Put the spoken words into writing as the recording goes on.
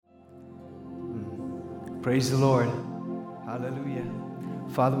Praise the Lord. Hallelujah.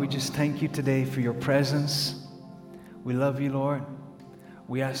 Father, we just thank you today for your presence. We love you, Lord.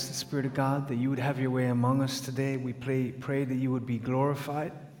 We ask the Spirit of God that you would have your way among us today. We pray that you would be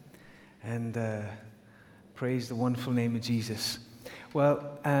glorified and praise the wonderful name of Jesus.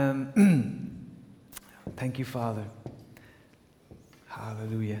 Well, thank you, Father.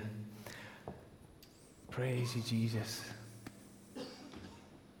 Hallelujah. Praise you, Jesus.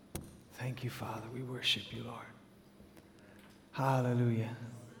 Thank you, Father. We worship you, Lord. Hallelujah.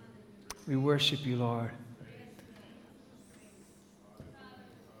 We worship you, Lord.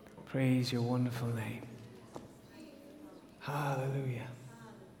 Praise your wonderful name. Hallelujah.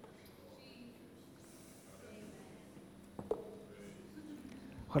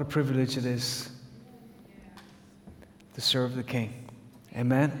 What a privilege it is to serve the King.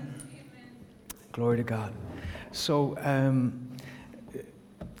 Amen. Glory to God. So,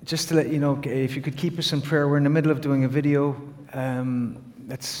 just to let you know, if you could keep us in prayer, we're in the middle of doing a video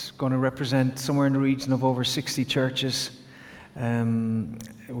that's going to represent somewhere in the region of over 60 churches. We're going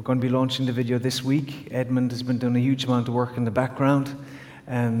to be launching the video this week. Edmund has been doing a huge amount of work in the background,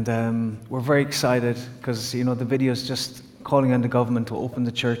 and we're very excited because, the video is just calling on the government to open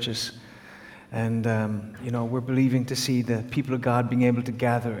the churches. And, we're believing to see the people of God being able to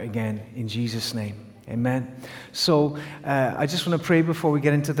gather again in Jesus' name. Amen. So I just want to pray before we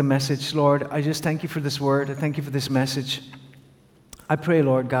get into the message. Lord, I just thank you for this word. I thank you for this message. I pray,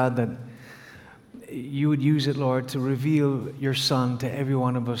 Lord God, that you would use it, Lord, to reveal your Son to every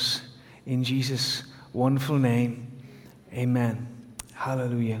one of us in Jesus' wonderful name. Amen.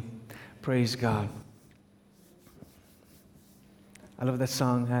 Hallelujah. Praise God. I love that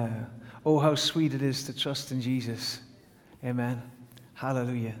song. Oh, how sweet it is to trust in Jesus. Amen.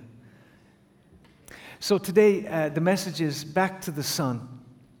 Hallelujah. So today, the message is back to the Son.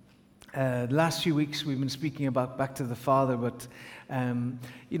 The last few weeks we've been speaking about back to the Father, but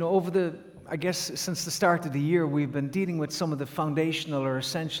since the start of the year, we've been dealing with some of the foundational or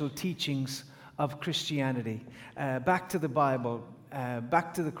essential teachings of Christianity. Back to the Bible,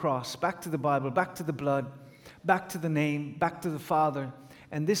 back to the cross, back to the Bible, back to the blood, back to the name, back to the Father,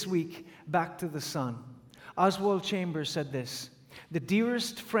 and this week, back to the Son. Oswald Chambers said this: "The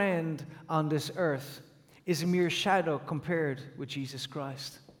dearest friend on this earth is a mere shadow compared with Jesus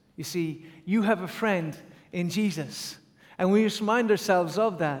Christ." You see, you have a friend in Jesus. And we just remind ourselves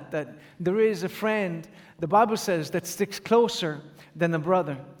of that there is a friend, the Bible says, that sticks closer than a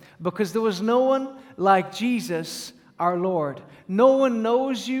brother. Because there was no one like Jesus, our Lord. No one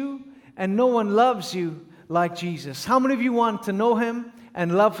knows you and no one loves you like Jesus. How many of you want to know him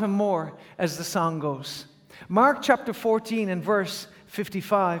and love him more, as the song goes? Mark chapter 14 and verse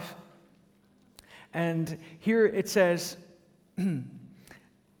 55. And here it says,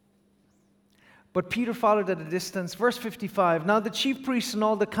 but Peter followed at a distance. Verse 55, now the chief priests and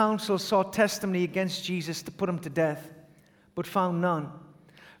all the council sought testimony against Jesus to put him to death, but found none.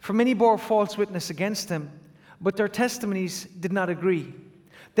 For many bore false witness against him, but their testimonies did not agree.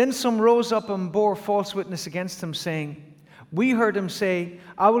 Then some rose up and bore false witness against him, saying, we heard him say,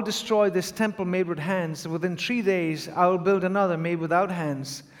 I will destroy this temple made with hands, and within 3 days I will build another made without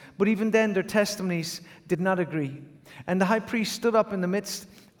hands. But even then their testimonies did not agree. And the high priest stood up in the midst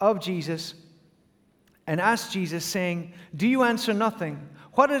of Jesus and asked Jesus, saying, do you answer nothing?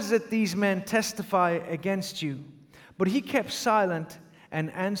 What is it these men testify against you? But he kept silent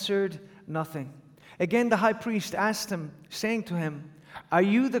and answered nothing. Again the high priest asked him, saying to him, are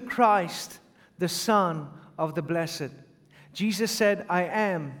you the Christ, the Son of the Blessed? Jesus said, I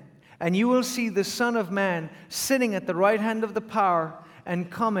am, and you will see the Son of Man sitting at the right hand of the power and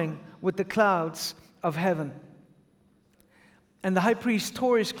coming with the clouds of heaven. And the high priest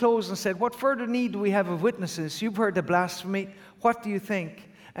tore his clothes and said, what further need do we have of witnesses? You've heard the blasphemy. What do you think?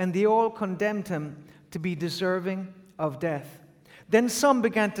 And they all condemned him to be deserving of death. Then some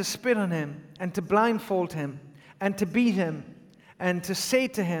began to spit on him and to blindfold him and to beat him and to say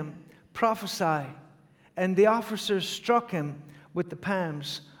to him, prophesy. And the officers struck him with the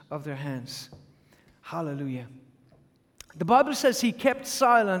palms of their hands. Hallelujah. The Bible says he kept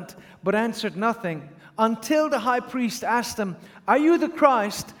silent but answered nothing until the high priest asked him, are you the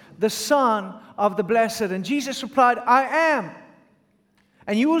Christ, the Son of the Blessed? And Jesus replied, I am.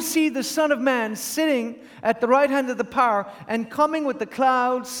 And you will see the Son of Man sitting at the right hand of the power and coming with the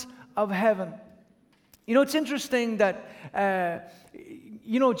clouds of heaven. It's interesting that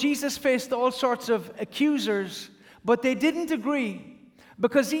Jesus faced all sorts of accusers, but they didn't agree,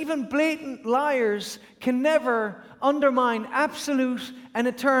 because even blatant liars can never undermine absolute and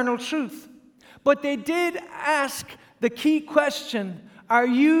eternal truth. But they did ask the key question, are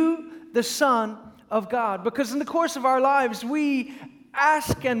you the Son of God. Because in the course of our lives, we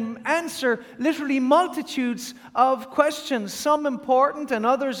ask and answer literally multitudes of questions, some important and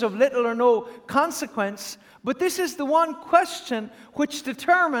others of little or no consequence. But this is the one question which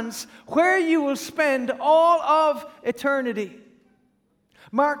determines where you will spend all of eternity.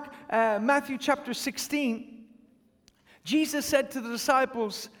 Matthew chapter 16, Jesus said to the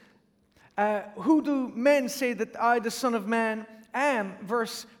disciples, who do men say that I, the Son of Man, am?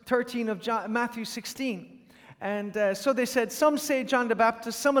 Verse 13 of Matthew 16. And so they said, some say John the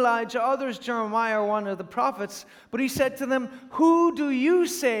Baptist, some Elijah, others Jeremiah or one of the prophets. But he said to them, who do you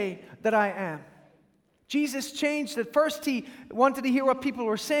say that I am? Jesus changed. At first he wanted to hear what people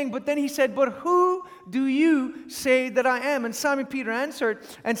were saying, but then he said, but who do you say that I am? And Simon Peter answered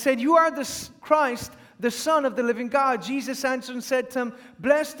and said, you are the Christ, the Son of the living God. Jesus answered and said to him,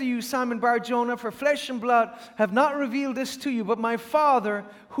 blessed are you, Simon Bar-Jonah, for flesh and blood have not revealed this to you, but my Father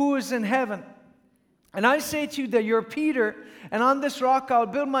who is in heaven. And I say to you that you're Peter, and on this rock I'll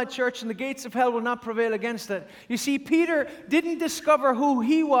build my church, and the gates of hell will not prevail against it. You see, Peter didn't discover who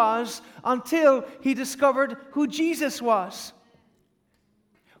he was until he discovered who Jesus was.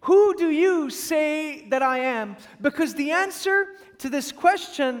 Who do you say that I am? Because the answer to this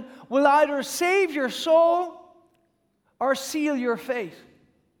question will either save your soul or seal your faith.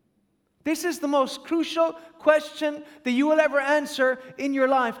 This is the most crucial question that you will ever answer in your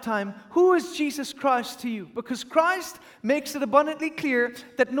lifetime. Who is Jesus Christ to you? Because Christ makes it abundantly clear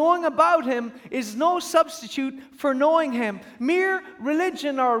that knowing about Him is no substitute for knowing Him. Mere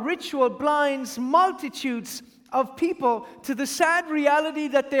religion or ritual blinds multitudes of people to the sad reality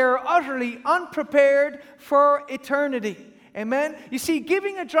that they are utterly unprepared for eternity. Amen? You see,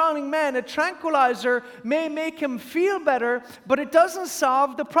 giving a drowning man a tranquilizer may make him feel better, but it doesn't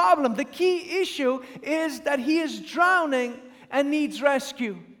solve the problem. The key issue is that he is drowning and needs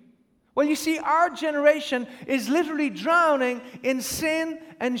rescue. Well, you see, our generation is literally drowning in sin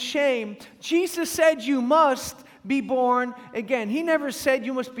and shame. Jesus said you must be born again. He never said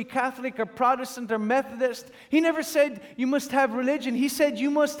you must be Catholic or Protestant or Methodist. He never said you must have religion. He said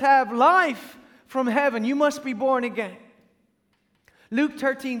you must have life from heaven. You must be born again. Luke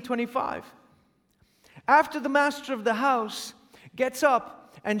 13:25. After the master of the house gets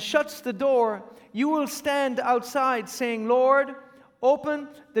up and shuts the door, you will stand outside saying, Lord, open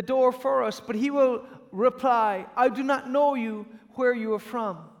the door for us. But he will reply, I do not know you, where you are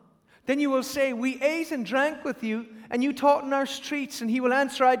from. Then you will say, we ate and drank with you, and you taught in our streets. And he will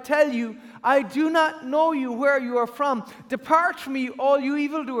answer, I tell you, I do not know you, where you are from. Depart from me, all you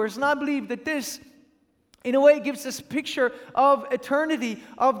evildoers. And I believe that this, in a way, gives us a picture of eternity,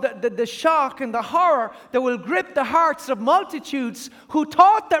 of the shock and the horror that will grip the hearts of multitudes who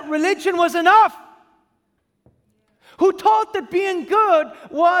thought that religion was enough, who thought that being good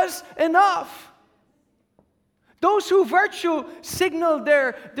was enough. Those who virtue signal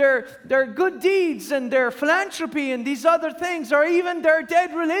their good deeds and their philanthropy and these other things, or even their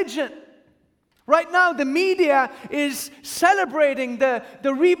dead religion. Right now, the media is celebrating the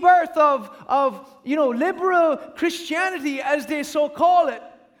rebirth of liberal Christianity, as they so call it,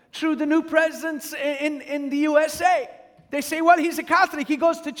 through the new presidents in the USA. They say, well, he's a Catholic, he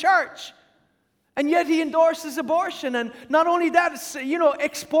goes to church, and yet he endorses abortion, and not only that,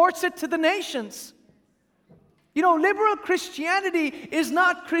 exports it to the nations. Liberal Christianity is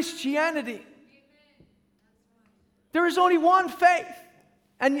not Christianity. There is only one faith.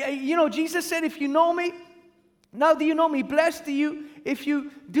 And, Jesus said, if you know me, now that you know me, blessed are you if you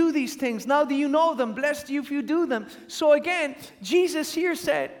do these things. Now that you know them, blessed are you if you do them. So again, Jesus here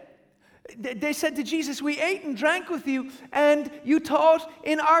said, they said to Jesus, we ate and drank with you, and you taught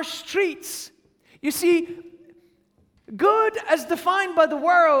in our streets. You see, good as defined by the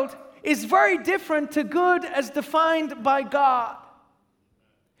world is very different to good as defined by God.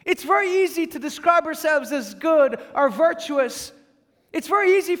 It's very easy to describe ourselves as good or virtuous. It's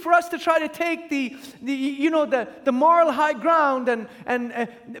very easy for us to try to take the moral high ground,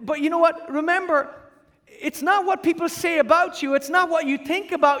 but you know what? Remember, it's not what people say about you. It's not what you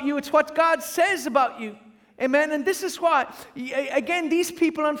think about you. It's what God says about you. Amen? And this is why, again, these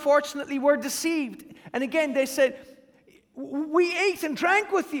people, unfortunately, were deceived. And again, they said, we ate and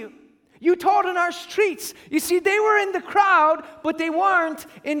drank with you. You taught in our streets. You see, they were in the crowd, but they weren't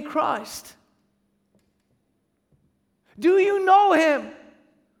in Christ. Do you know Him?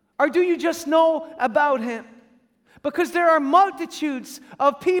 Or do you just know about Him? Because there are multitudes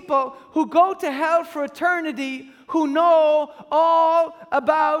of people who go to hell for eternity who know all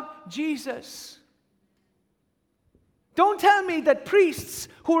about Jesus. Don't tell me that priests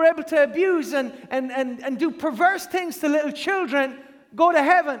who are able to abuse and do perverse things to little children go to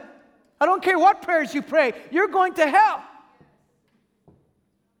heaven. I don't care what prayers you pray. You're going to hell.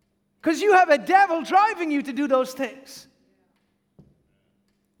 Because you have a devil driving you to do those things.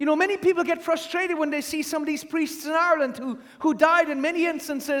 You know, many people get frustrated when they see some of these priests in Ireland who died in many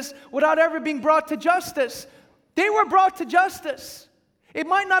instances without ever being brought to justice. They were brought to justice. It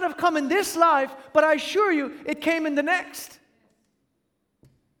might not have come in this life, but I assure you, it came in the next.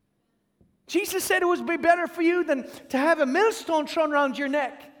 Jesus said it would be better for you than to have a millstone thrown around your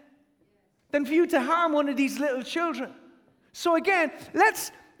neck than for you to harm one of these little children. So again,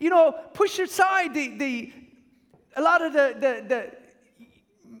 let's, push aside a lot of the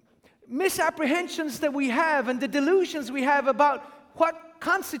misapprehensions that we have and the delusions we have about what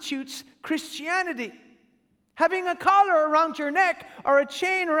constitutes Christianity. Having a collar around your neck or a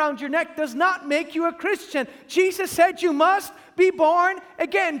chain around your neck does not make you a Christian. Jesus said you must be born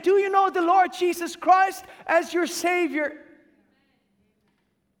again. Do you know the Lord Jesus Christ as your Savior?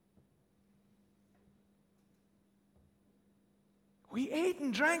 We ate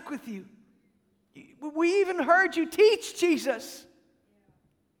and drank with you. We even heard you teach Jesus.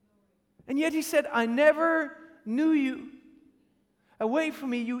 And yet he said, I never knew you. Away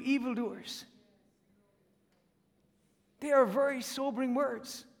from me, you evildoers. They are very sobering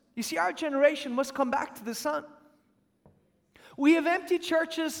words. You see, our generation must come back to the Son. We have empty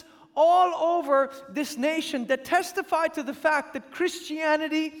churches all over this nation that testify to the fact that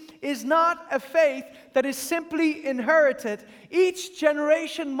Christianity is not a faith that is simply inherited. Each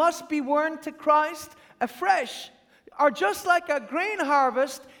generation must be born to Christ afresh. Or just like a grain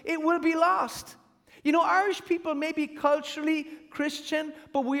harvest, it will be lost. You know, Irish people may be culturally Christian,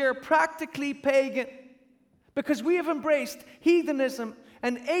 but we are practically pagan. Because we have embraced heathenism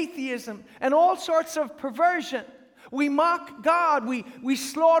and atheism and all sorts of perversion. We mock God, we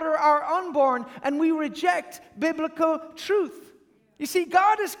slaughter our unborn, and we reject biblical truth. You see,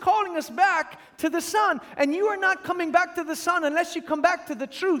 God is calling us back to the Son, and you are not coming back to the Son unless you come back to the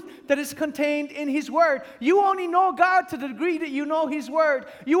truth that is contained in His Word. You only know God to the degree that you know His Word.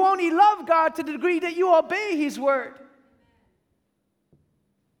 You only love God to the degree that you obey His Word.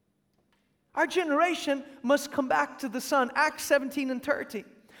 Our generation must come back to the Son. Acts 17 and 30.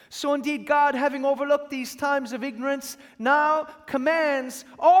 So indeed God, having overlooked these times of ignorance, now commands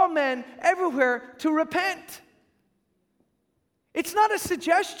all men everywhere to repent. It's not a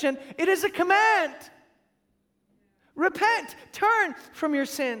suggestion, it is a command. Repent, turn from your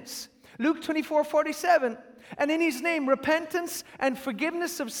sins. Luke 24:47. And in His name, repentance and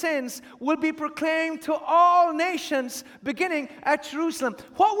forgiveness of sins will be proclaimed to all nations, beginning at Jerusalem.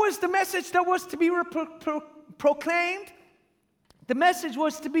 What was the message that was to be proclaimed? The message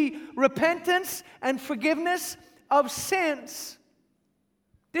was to be repentance and forgiveness of sins.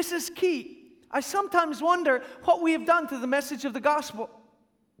 This is key. I sometimes wonder what we have done to the message of the gospel.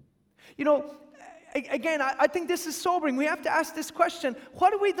 You know, again, I think this is sobering. We have to ask this question.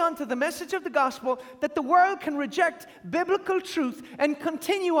 What have we done to the message of the gospel that the world can reject biblical truth and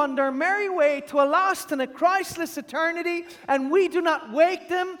continue on their merry way to a lost and a Christless eternity, and we do not wake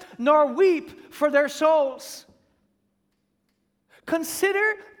them nor weep for their souls?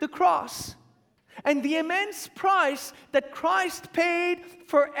 Consider the cross and the immense price that Christ paid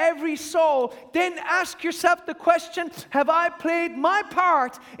for every soul. Then ask yourself the question, have I played my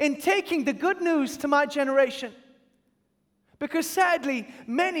part in taking the good news to my generation? Because sadly,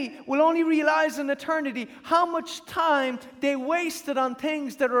 many will only realize in eternity how much time they wasted on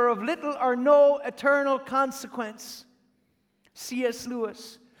things that are of little or no eternal consequence. C.S.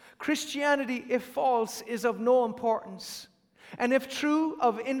 Lewis, Christianity, if false, is of no importance, and if true,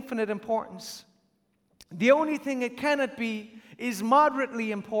 of infinite importance. The only thing it cannot be is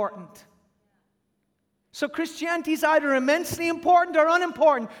moderately important. So Christianity is either immensely important or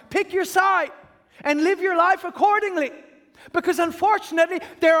unimportant. Pick your side and live your life accordingly. Because unfortunately,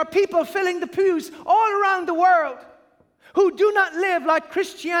 there are people filling the pews all around the world who do not live like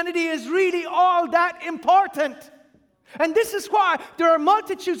Christianity is really all that important. And this is why there are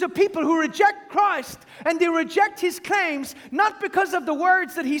multitudes of people who reject Christ, and they reject His claims, not because of the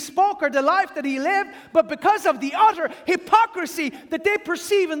words that He spoke or the life that He lived, but because of the utter hypocrisy that they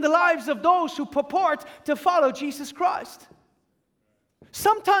perceive in the lives of those who purport to follow Jesus Christ.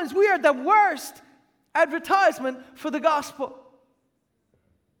 Sometimes we are the worst advertisement for the gospel.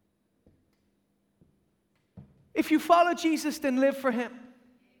 If you follow Jesus, then live for Him.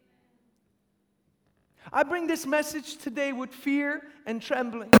 I bring this message today with fear and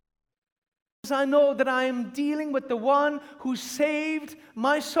trembling, because I know that I am dealing with the one who saved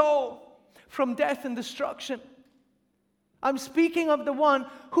my soul from death and destruction. I'm speaking of the one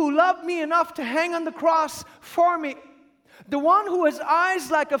who loved me enough to hang on the cross for me. The one who has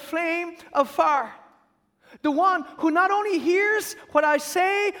eyes like a flame of fire. The one who not only hears what I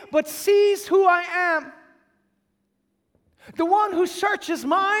say, but sees who I am. The one who searches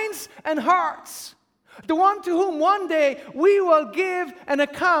minds and hearts. The one to whom one day we will give an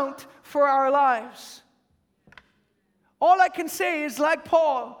account for our lives. All I can say is, like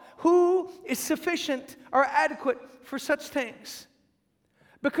Paul, who is sufficient or adequate for such things?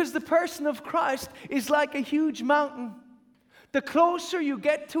 Because the person of Christ is like a huge mountain. The closer you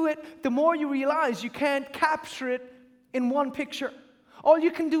get to it, the more you realize you can't capture it in one picture. All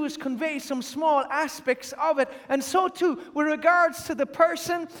you can do is convey some small aspects of it. And so too, with regards to the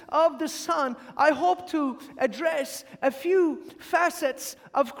person of the Son, I hope to address a few facets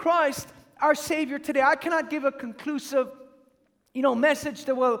of Christ, our Savior, today. I cannot give a conclusive message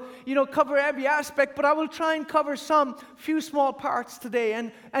that will, cover every aspect, but I will try and cover some few small parts today.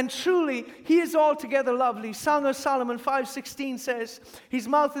 And truly, He is altogether lovely. Song of Solomon 5:16 says, His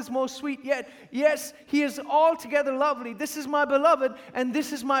mouth is most sweet, yet, yes, He is altogether lovely. This is my beloved, and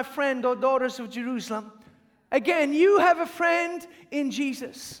this is my friend, O daughters of Jerusalem. Again, you have a friend in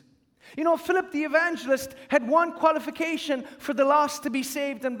Jesus. Philip the evangelist had one qualification for the lost to be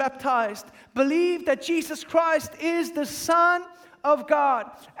saved and baptized. Believe that Jesus Christ is the Son of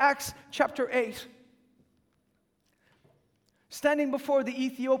God. Acts chapter 8. Standing before the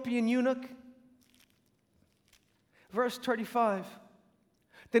Ethiopian eunuch, verse 35.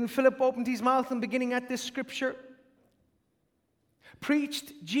 Then Philip opened his mouth and beginning at this scripture,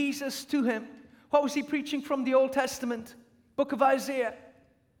 preached Jesus to him. What was he preaching from the Old Testament? Book of Isaiah.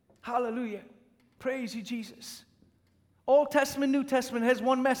 Hallelujah. Praise you, Jesus. Old Testament, New Testament has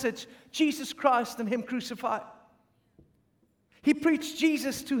one message: Jesus Christ and Him crucified. He preached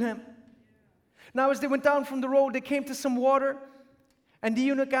Jesus to him. Now as they went down from the road, they came to some water, and the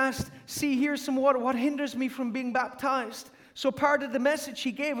eunuch asked, see, here's some water. What hinders me from being baptized? So part of the message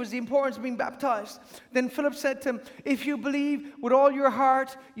he gave was the importance of being baptized. Then Philip said to him, if you believe with all your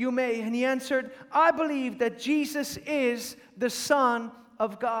heart, you may. And he answered, I believe that Jesus is the Son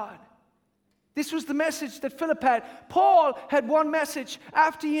of God. This was the message that Philip had. Paul had one message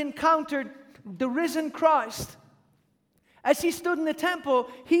after he encountered the risen Christ. As he stood in the temple,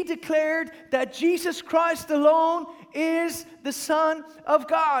 he declared that Jesus Christ alone is the Son of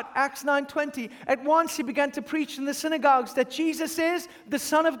God. Acts 9:20. At once he began to preach in the synagogues that Jesus is the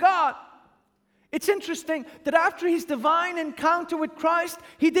Son of God. It's interesting that after his divine encounter with Christ,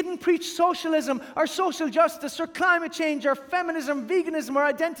 he didn't preach socialism or social justice or climate change or feminism, veganism or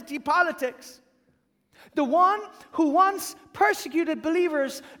identity politics. The one who once persecuted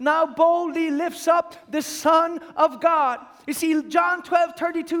believers now boldly lifts up the Son of God. You see, John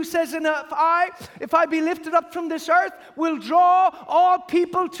 12:32 says, and if I be lifted up from this earth, will draw all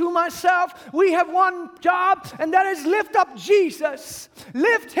people to myself. We have one job, and that is lift up Jesus.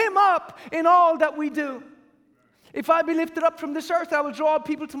 Lift Him up in all that we do. If I be lifted up from this earth, I will draw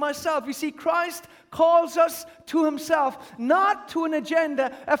people to myself. You see, Christ calls us to Himself, not to an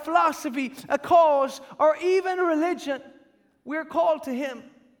agenda, a philosophy, a cause, or even a religion. We're called to Him.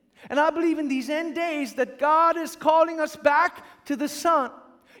 And I believe in these end days that God is calling us back to the Son.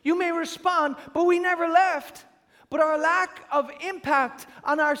 You may respond, but we never left. But our lack of impact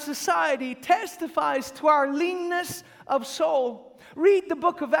on our society testifies to our leanness of soul. Read the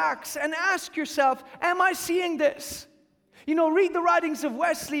book of Acts and ask yourself, am I seeing this? Read the writings of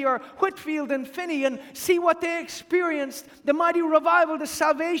Wesley or Whitefield and Finney and see what they experienced. The mighty revival, the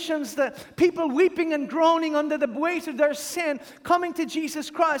salvations, the people weeping and groaning under the weight of their sin, coming to Jesus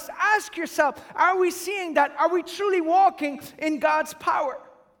Christ. Ask yourself, are we seeing that? Are we truly walking in God's power?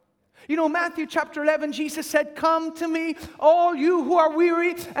 Matthew chapter 11, Jesus said, come to me, all you who are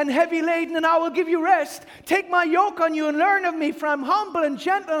weary and heavy laden, and I will give you rest. Take my yoke on you and learn of me, for I'm humble and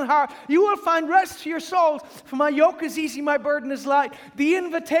gentle in heart. You will find rest for your souls, for my yoke is easy, my burden is light. The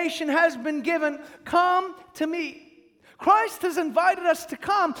invitation has been given, come to me. Christ has invited us to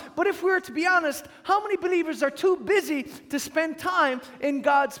come, but if we were to be honest, how many believers are too busy to spend time in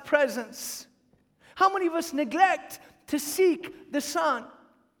God's presence? How many of us neglect to seek the Son?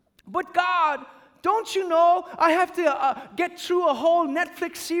 But God, don't you know I have to get through a whole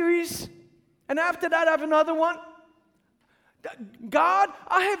Netflix series, and after that I have another one? God,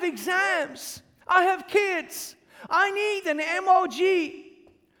 I have exams. I have kids. I need an MOG.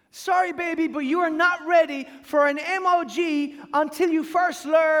 Sorry, baby, but you are not ready for an MOG until you first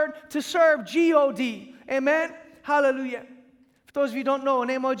learn to serve G-O-D. Amen? Hallelujah. For those of you who don't know,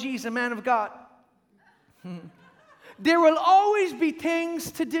 an MOG is a man of God. There will always be things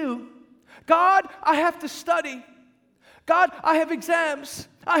to do. God, I have to study. God, I have exams.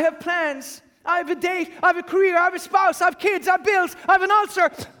 I have plans. I have a date, I have a career, I have a spouse, I have kids, I have bills, I have an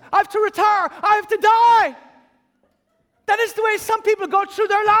ulcer, I have to retire, I have to die. That is the way some people go through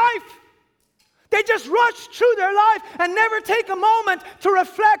their life. They just rush through their life and never take a moment to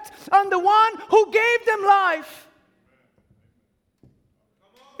reflect on the one who gave them life.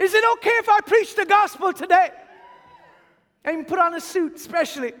 Is it okay if I preach the gospel today? And put on a suit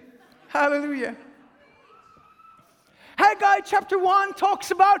especially. Hallelujah. Haggai chapter 1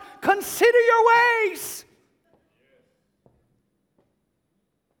 talks about consider your ways.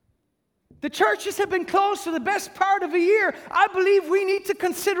 The churches have been closed for the best part of a year. I believe we need to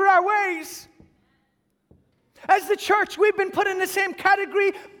consider our ways. As the church, we've been put in the same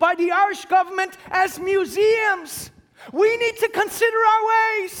category by the Irish government as museums. We need to consider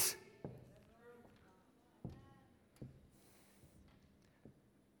our ways.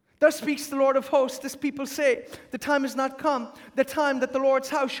 Thus speaks the Lord of hosts. This people say, the time has not come, the time that the Lord's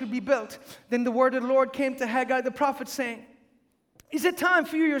house should be built. Then the word of the Lord came to Haggai the prophet, saying, is it time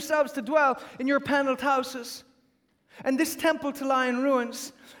for you yourselves to dwell in your paneled houses, and this temple to lie in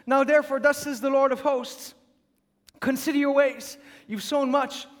ruins? Now therefore, thus says the Lord of hosts, consider your ways. You've sown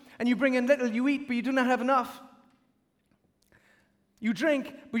much, and you bring in little. You eat, but you do not have enough. You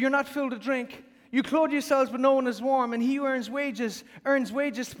drink, but you're not filled to drink. You clothe yourselves, but no one is warm. And he who earns wages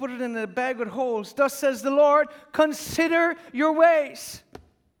to put it in a bag with holes. Thus says the Lord, consider your ways.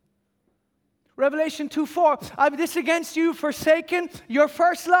 Revelation 2:4, I have this against you, forsaken your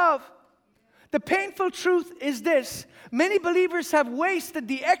first love. The painful truth is this. Many believers have wasted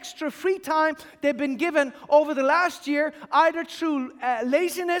the extra free time they've been given over the last year, either through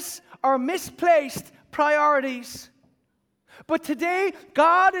laziness or misplaced priorities. But today,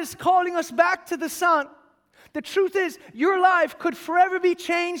 God is calling us back to the Son. The truth is, your life could forever be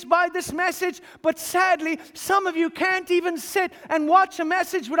changed by this message, but sadly, some of you can't even sit and watch a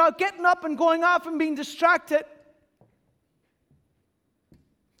message without getting up and going off and being distracted.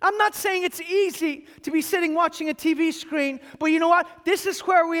 I'm not saying it's easy to be sitting watching a TV screen, but you know what? This is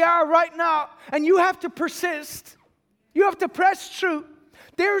where we are right now, and you have to persist. You have to press through.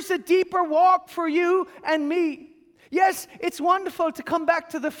 There's a deeper walk for you and me. Yes, it's wonderful to come back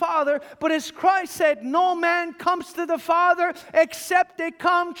to the Father, but as Christ said, no man comes to the Father except they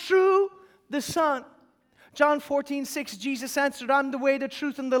come through the Son. John 14:6, Jesus answered, I'm the way, the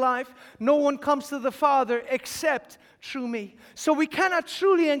truth, and the life. No one comes to the Father except through me. So we cannot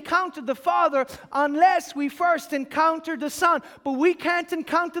truly encounter the Father unless we first encounter the Son. But we can't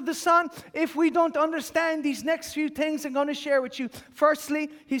encounter the Son if we don't understand these next few things I'm going to share with you. Firstly,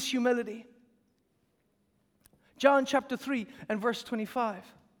 His humility. John chapter 3 and verse 25.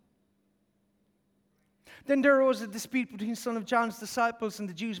 Then there arose a dispute between some of John's disciples and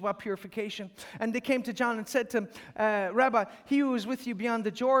the Jews about purification. And they came to John and said to him, Rabbi, he who is with you beyond the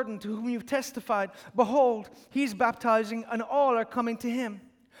Jordan, to whom you've testified, behold, he is baptizing, and all are coming to him.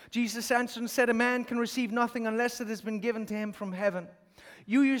 Jesus answered and said, a man can receive nothing unless it has been given to him from heaven.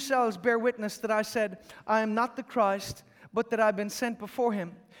 You yourselves bear witness that I said, I am not the Christ, but that I've been sent before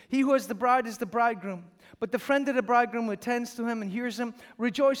him. He who has the bride is the bridegroom. But the friend of the bridegroom who attends to him and hears him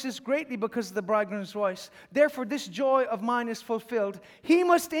rejoices greatly because of the bridegroom's voice. Therefore, this joy of mine is fulfilled. He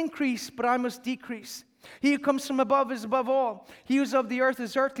must increase, but I must decrease. He who comes from above is above all. He who is of the earth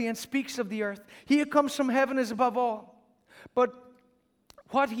is earthly and speaks of the earth. He who comes from heaven is above all. But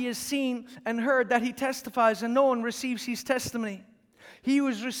what he has seen and heard, that he testifies, and no one receives his testimony. He who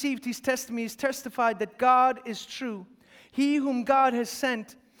has received his testimony has testified that God is true. He whom God has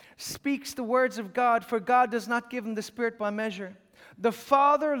sent speaks the words of God, for God does not give him the Spirit by measure. The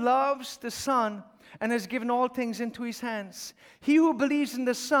Father loves the Son and has given all things into his hands. He who believes in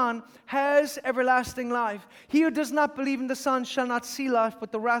the Son has everlasting life. He who does not believe in the Son shall not see life,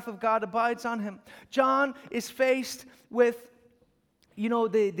 but the wrath of God abides on him. John is faced with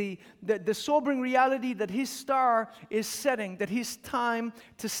the sobering reality that his star is setting, that his time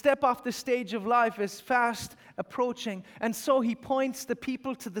to step off the stage of life is fast approaching. And so he points the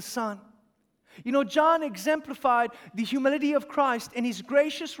people to the Son. John exemplified the humility of Christ in his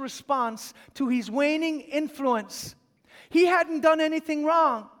gracious response to his waning influence. He hadn't done anything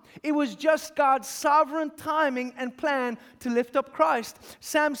wrong. It was just God's sovereign timing and plan to lift up Christ.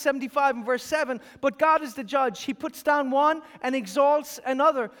 Psalm 75 and verse 7, but God is the judge. He puts down one and exalts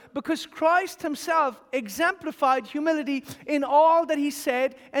another, because Christ himself exemplified humility in all that he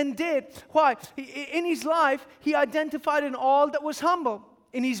said and did. Why? In his life, he identified in all that was humble.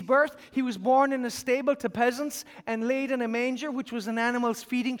 In his birth, he was born in a stable to peasants and laid in a manger, which was an animal's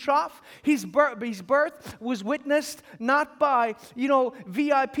feeding trough. His birth was witnessed not by,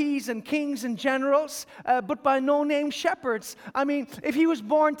 VIPs and kings and generals, but by no-name shepherds. I mean, if he was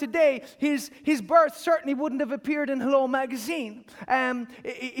born today, his birth certainly wouldn't have appeared in Hello Magazine.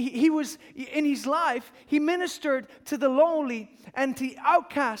 He was, in his life, he ministered to the lonely and to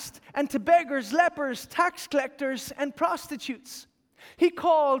outcasts and to beggars, lepers, tax collectors, and prostitutes. He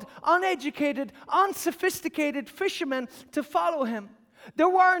called uneducated, unsophisticated fishermen to follow him. There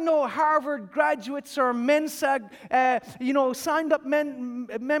were no Harvard graduates or Mensa, signed up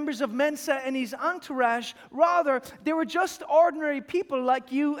members of Mensa in his entourage. Rather, they were just ordinary people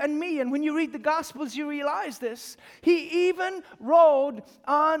like you and me. And when you read the Gospels, you realize this. He even rode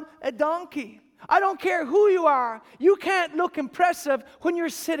on a donkey. I don't care who you are. You can't look impressive when you're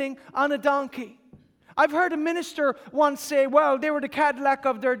sitting on a donkey. I've heard a minister once say, well, they were the Cadillac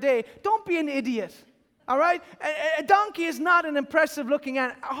of their day. Don't be an idiot, all right? A donkey is not an impressive looking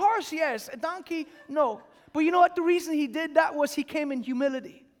animal. A horse, yes. A donkey, no. But you know what? The reason he did that was he came in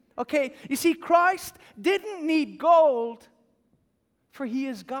humility, okay? You see, Christ didn't need gold, for he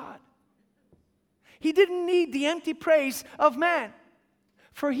is God. He didn't need the empty praise of man,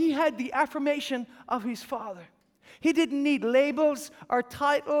 for he had the affirmation of his Father. He didn't need labels or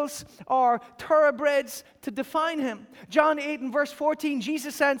titles or thoroughbreds to define him. John 8 and verse 14,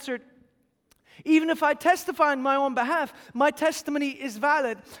 Jesus answered, even if I testify on my own behalf, my testimony is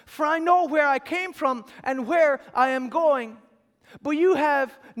valid, for I know where I came from and where I am going. But you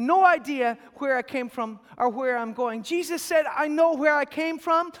have no idea where I came from or where I'm going. Jesus said, I know where I came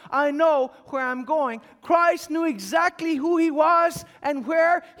from. I know where I'm going. Christ knew exactly who he was and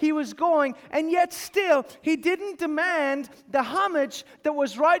where he was going. And yet still, he didn't demand the homage that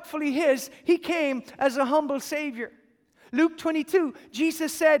was rightfully his. He came as a humble Savior. Luke 22,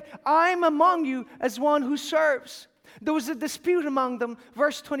 Jesus said, I'm among you as one who serves. There was a dispute among them,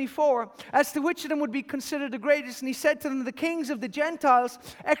 verse 24, as to which of them would be considered the greatest. And he said to them, the kings of the Gentiles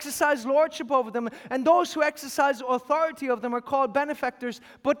exercise lordship over them, and those who exercise authority of them are called benefactors,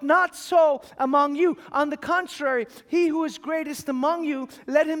 but not so among you. On the contrary, he who is greatest among you,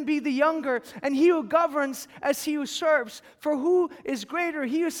 let him be the younger, and he who governs as he who serves. For who is greater,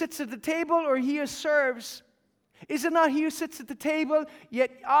 he who sits at the table or he who serves? Is it not he who sits at the table? Yet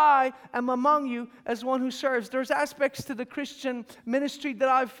I am among you as one who serves. There's aspects to the Christian ministry that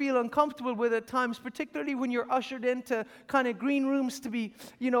I feel uncomfortable with at times, particularly when you're ushered into kind of green rooms to be,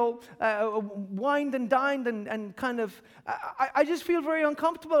 wined and dined and kind of, I just feel very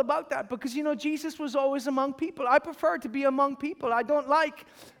uncomfortable about that because, Jesus was always among people. I prefer to be among people. I don't like,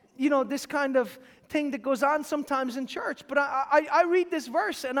 this kind of thing that goes on sometimes in church. But I read this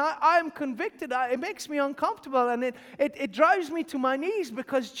verse and I'm convicted. It makes me uncomfortable and it drives me to my knees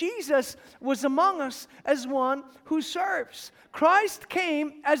because Jesus was among us as one who serves. Christ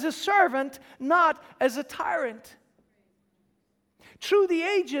came as a servant, not as a tyrant. Through the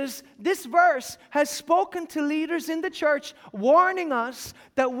ages, this verse has spoken to leaders in the church, warning us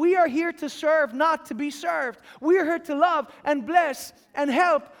that we are here to serve, not to be served. We are here to love and bless and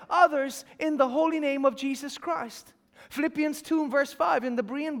help others in the holy name of Jesus Christ. Philippians 2 and verse 5 in the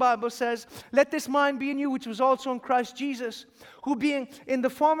Berean Bible says, let this mind be in you, which was also in Christ Jesus, who being in the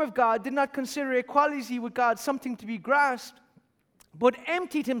form of God, did not consider equality with God something to be grasped, but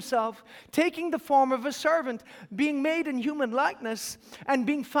emptied himself, taking the form of a servant, being made in human likeness, and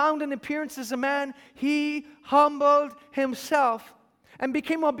being found in appearance as a man, he humbled himself and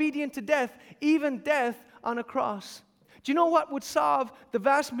became obedient to death, even death on a cross. Do you know what would solve the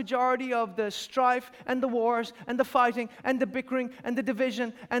vast majority of the strife and the wars and the fighting and the bickering and the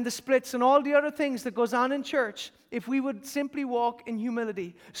division and the splits and all the other things that goes on in church if we would simply walk in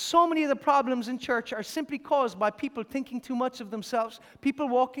humility? So many of the problems in church are simply caused by people thinking too much of themselves, people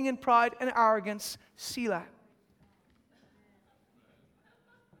walking in pride and arrogance. Selah.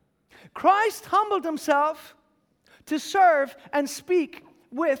 Christ humbled himself to serve and speak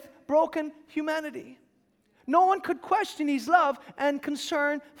with broken humanity. No one could question his love and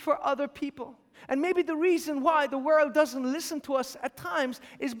concern for other people. And maybe the reason why the world doesn't listen to us at times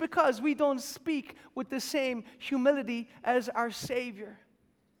is because we don't speak with the same humility as our Savior.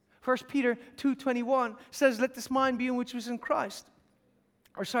 1 Peter 2:21 says, let this mind be in which was in Christ.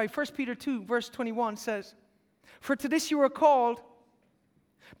 1 Peter 2 verse 21 says, for to this you are called,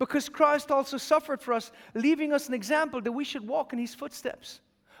 because Christ also suffered for us, leaving us an example that we should walk in his footsteps.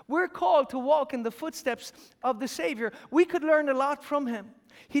 We're called to walk in the footsteps of the Savior. We could learn a lot from him.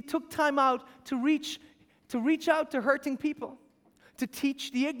 He took time out to reach out to hurting people, to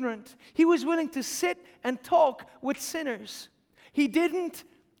teach the ignorant. He was willing to sit and talk with sinners. He didn't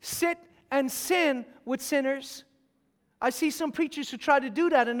sit and sin with sinners. I see some preachers who try to do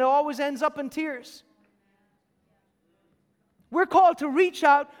that, and it always ends up in tears. We're called to reach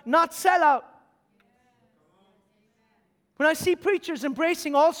out, not sell out. When I see preachers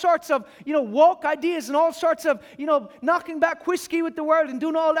embracing all sorts of, woke ideas and all sorts of, knocking back whiskey with the world and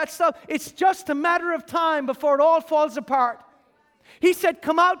doing all that stuff, it's just a matter of time before it all falls apart. He said,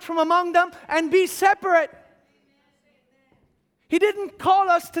 come out from among them and be separate. He didn't call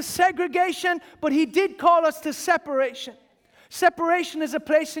us to segregation, but He did call us to separation. Separation is a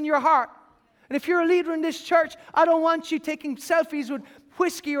place in your heart. And if you're a leader in this church, I don't want you taking selfies with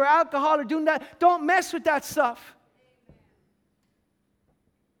whiskey or alcohol or doing that. Don't mess with that stuff.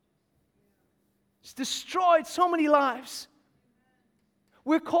 It's destroyed so many lives.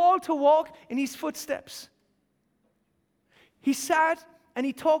 We're called to walk in His footsteps. He sat and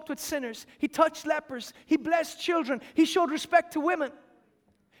He talked with sinners. He touched lepers. He blessed children. He showed respect to women.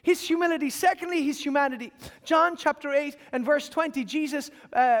 His humility. Secondly, His humanity. John chapter 8 and verse 20, Jesus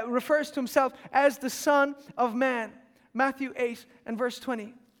refers to Himself as the Son of Man. Matthew 8 and verse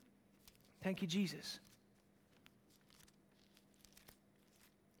 20. Thank you, Jesus.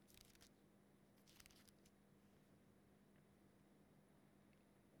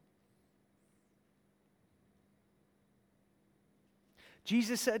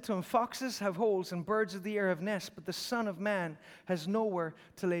 Jesus said to him, foxes have holes and birds of the air have nests, but the Son of Man has nowhere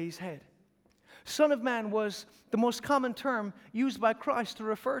to lay His head. Son of Man was the most common term used by Christ to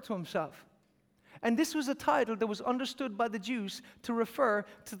refer to Himself. And this was a title that was understood by the Jews to refer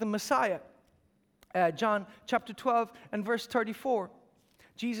to the Messiah. John chapter 12 and verse 34.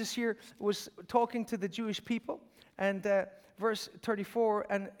 Jesus here was talking to the Jewish people. And verse 34,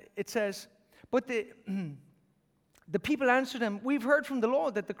 and it says, but the people answered Him, we've heard from the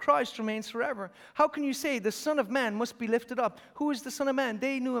Lord that the Christ remains forever. How can you say the Son of Man must be lifted up? Who is the Son of Man?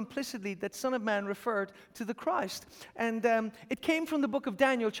 They knew implicitly that Son of Man referred to the Christ. And it came from the book of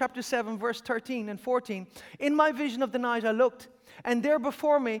Daniel, chapter 7, verse 13 and 14. In my vision of the night I looked, and there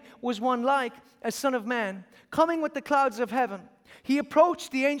before me was one like a Son of Man, coming with the clouds of heaven. He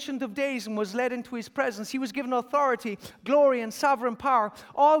approached the Ancient of Days and was led into His presence. He was given authority, glory, and sovereign power.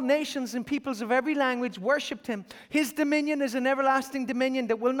 All nations and peoples of every language worshipped Him. His dominion is an everlasting dominion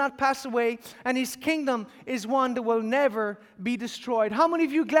that will not pass away, and His kingdom is one that will never be destroyed. How many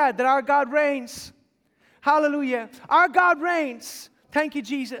of you are glad that our God reigns? Hallelujah. Our God reigns. Thank you,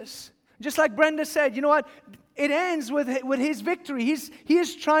 Jesus. Just like Brenda said, you know what? It ends with His victory. He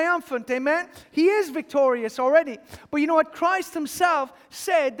is triumphant, amen? He is victorious already. But you know what? Christ Himself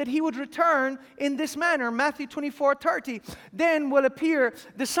said that He would return in this manner. Matthew 24:30. Then will appear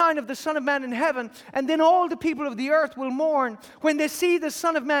the sign of the Son of Man in heaven, and then all the people of the earth will mourn when they see the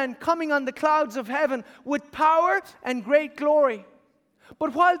Son of Man coming on the clouds of heaven with power and great glory.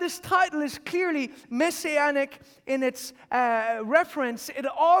 But while this title is clearly messianic in its reference, it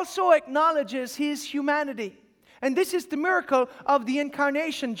also acknowledges His humanity. And this is the miracle of the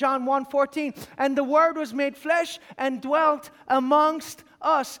incarnation, John 1:14. And the Word was made flesh and dwelt amongst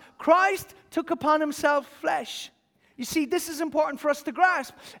us. Christ took upon Himself flesh. You see, this is important for us to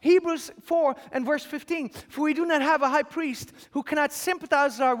grasp. Hebrews 4 and verse 15. For we do not have a high priest who cannot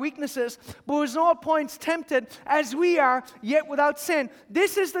sympathize with our weaknesses, but who is in all points tempted as we are, yet without sin.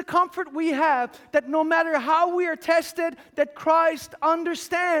 This is the comfort we have, that no matter how we are tested, that Christ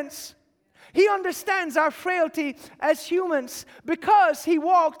understands. He understands our frailty as humans because He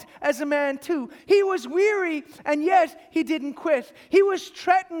walked as a man too. He was weary and yet He didn't quit. He was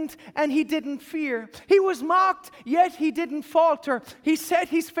threatened and He didn't fear. He was mocked yet He didn't falter. He set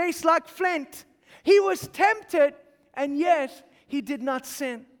His face like flint. He was tempted and yet He did not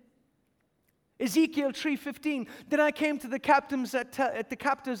sin. Ezekiel 3:15. Then I came to the captives at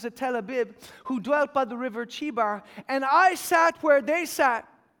Tel Abib, who dwelt by the river Chebar, and I sat where they sat,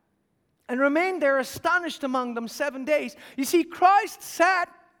 and remained there astonished among them 7 days. You see, Christ sat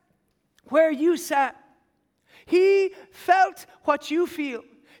where you sat. He felt what you feel.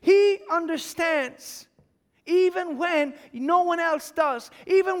 He understands, even when no one else does,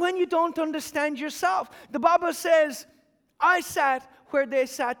 even when you don't understand yourself. The Bible says, I sat where they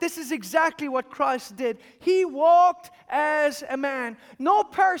sat. This is exactly what Christ did. He walked as a man. No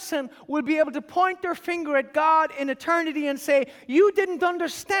person will be able to point their finger at God in eternity and say, you didn't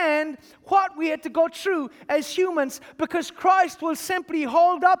understand what we had to go through as humans, because Christ will simply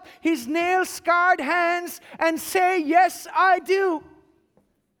hold up His nail-scarred hands and say, yes, I do.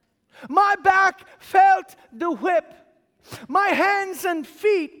 My back felt the whip. My hands and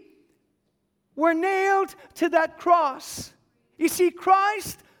feet were nailed to that cross. You see,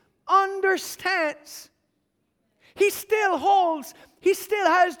 Christ understands. He still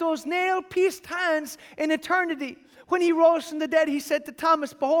has those nail-pierced hands in eternity. When he rose from the dead, he said to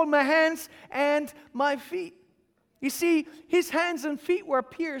Thomas, behold my hands and my feet. You see, his hands and feet were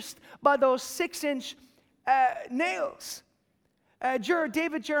pierced by those 6-inch nails.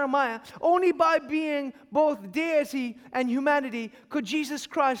 David Jeremiah, only by being both deity and humanity could Jesus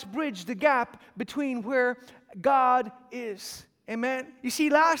Christ bridge the gap between where God is. Amen. You see,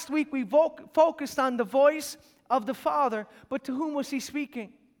 last week we focused on the voice of the Father, but to whom was he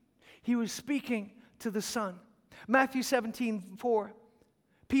speaking? He was speaking to the Son. Matthew 17:4.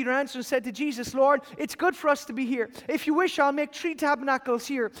 Peter answered and said to Jesus, Lord, it's good for us to be here. If you wish, I'll make 3 tabernacles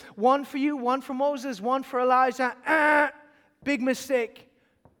here. One for you, one for Moses, one for Elijah. Big mistake.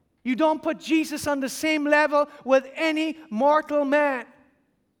 You don't put Jesus on the same level with any mortal man.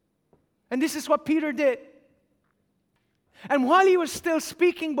 And this is what Peter did. And while he was still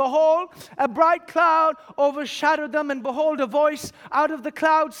speaking, behold, a bright cloud overshadowed them, and behold, a voice out of the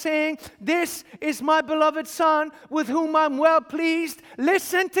cloud saying, this is my beloved Son, with whom I'm well pleased.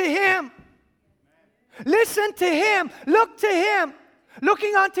 Listen to him. Listen to him. Look to him.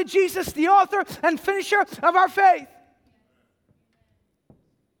 Looking unto Jesus, the author and finisher of our faith.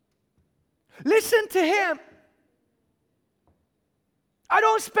 Listen to him. I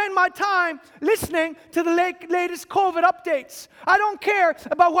don't spend my time listening to the latest COVID updates. I don't care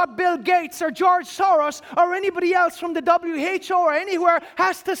about what Bill Gates or George Soros or anybody else from the WHO or anywhere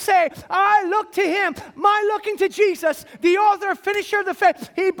has to say. I look to him. My looking to Jesus, the author, finisher of the faith.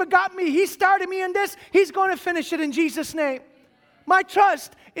 He begot me. He started me in this. He's going to finish it in Jesus' name. My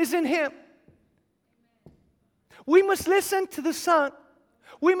trust is in him. We must listen to the Son.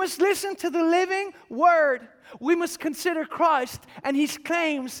 We must listen to the living Word. We must consider Christ and his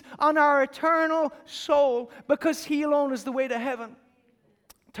claims on our eternal soul, because he alone is the way to heaven.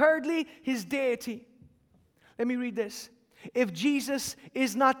 Thirdly, his deity. Let me read this. If Jesus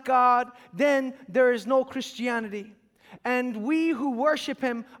is not God, then there is no Christianity. And we who worship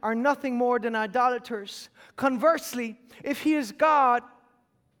him are nothing more than idolaters. Conversely, if he is God,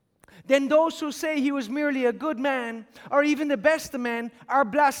 then those who say he was merely a good man, or even the best of men, are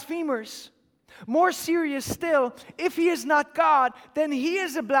blasphemers. More serious still, if he is not God, then he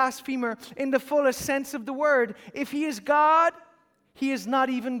is a blasphemer in the fullest sense of the word. If he is God, he is not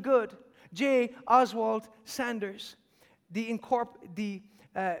even good. J. Oswald Sanders, the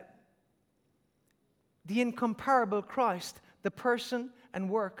incomparable Christ, the person and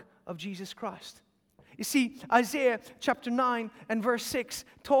work of Jesus Christ. You see, Isaiah chapter 9 and verse 6,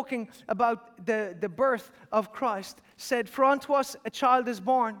 talking about the birth of Christ, said, for unto us a child is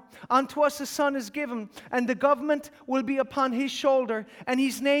born, unto us a son is given, and the government will be upon his shoulder, and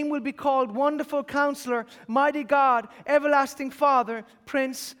his name will be called Wonderful Counselor, Mighty God, Everlasting Father,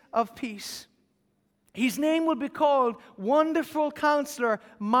 Prince of Peace. His name will be called Wonderful Counselor,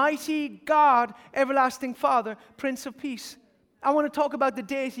 Mighty God, Everlasting Father, Prince of Peace. I want to talk about the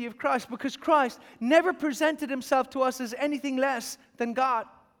deity of Christ, because Christ never presented himself to us as anything less than God.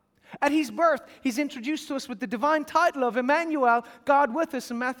 At his birth, he's introduced to us with the divine title of Emmanuel, God with us,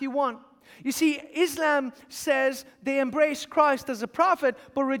 in Matthew 1. You see, Islam says they embrace Christ as a prophet,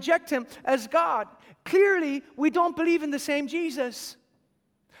 but reject him as God. Clearly, we don't believe in the same Jesus,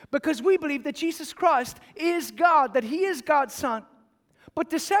 because we believe that Jesus Christ is God, that he is God's Son. But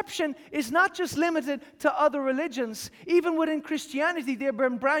deception is not just limited to other religions. Even within Christianity, there have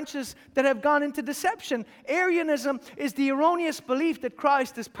been branches that have gone into deception. Arianism is the erroneous belief that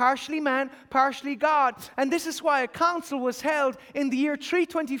Christ is partially man, partially God. And this is why a council was held in the year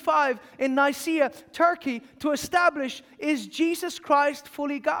 325 in Nicaea, Turkey, to establish, is Jesus Christ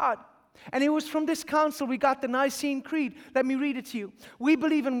fully God? And it was from this council we got the Nicene Creed. Let me read it to you. We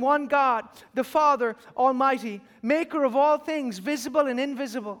believe in one God, the Father Almighty, maker of all things, visible and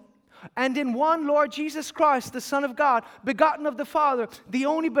invisible. And in one Lord Jesus Christ, the Son of God, begotten of the Father, the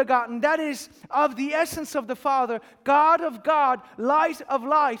only begotten, that is, of the essence of the Father, God of God, light of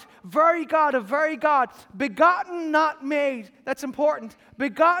light, very God of very God, begotten, not made. That's important.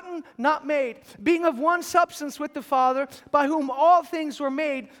 Begotten, not made. Being of one substance with the Father, by whom all things were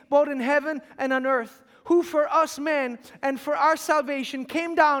made, both in heaven and on earth. Who for us men and for our salvation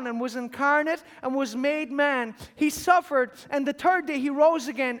came down and was incarnate and was made man. He suffered, and the third day he rose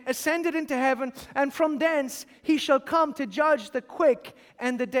again, ascended into heaven, and from thence he shall come to judge the quick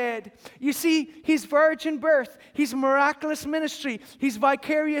and the dead. You see, his virgin birth, his miraculous ministry, his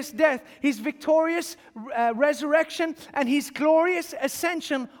vicarious death, his victorious resurrection, and his glorious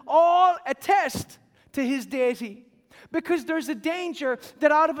ascension all attest to his deity. Because there's a danger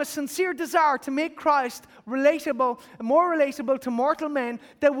that out of a sincere desire to make Christ relatable, more relatable to mortal men,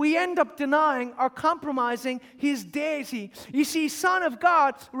 that we end up denying or compromising his deity. You see, Son of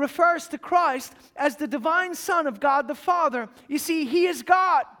God refers to Christ as the divine Son of God the Father. You see, he is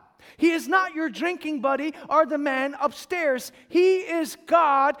God. He is not your drinking buddy or the man upstairs. He is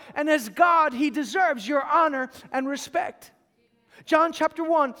God, and as God, he deserves your honor and respect. John chapter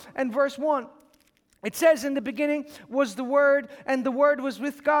 1 and verse 1. It says, in the beginning was the Word, and the Word was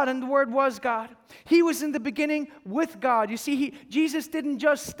with God, and the Word was God. He was in the beginning with God. You see, Jesus didn't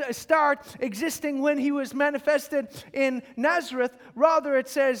just start existing when he was manifested in Nazareth. Rather, it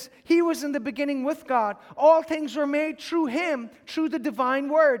says, he was in the beginning with God. All things were made through him, through the divine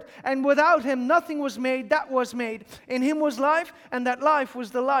Word. And without him, nothing was made that was made. In him was life, and that life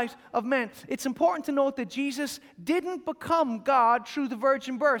was the light of men. It's important to note that Jesus didn't become God through the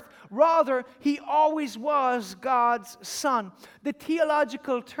virgin birth. Rather, he always was God's Son. The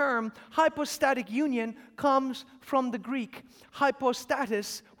theological term hypostatic union comes from the Greek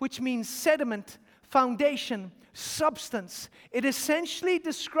hypostasis, which means sediment, foundation, substance. It essentially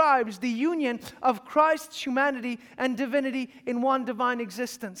describes the union of Christ's humanity and divinity in one divine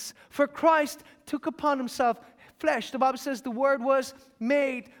existence. For Christ took upon himself flesh. The Bible says the Word was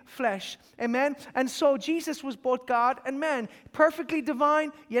made flesh. Amen? And so Jesus was both God and man, perfectly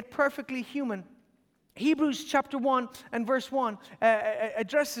divine, yet perfectly human. Hebrews chapter 1 and verse 1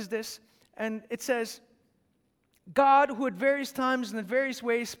 addresses this, and it says, God, who at various times and in various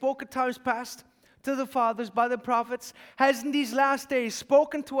ways spoke at times past to the fathers by the prophets, has in these last days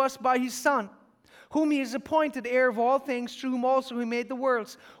spoken to us by his Son, whom he has appointed heir of all things, through whom also he made the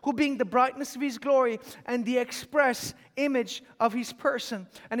worlds, who being the brightness of his glory and the express image of his person.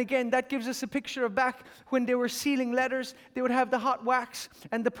 And again, that gives us a picture of back when they were sealing letters, they would have the hot wax,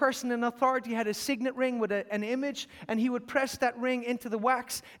 and the person in authority had a signet ring with an image, and he would press that ring into the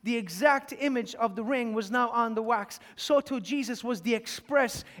wax. The exact image of the ring was now on the wax. So too, Jesus was the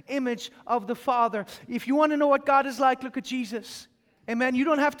express image of the Father. If you want to know what God is like, look at Jesus. Amen. You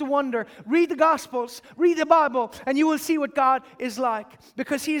don't have to wonder. Read the Gospels, read the Bible, and you will see what God is like.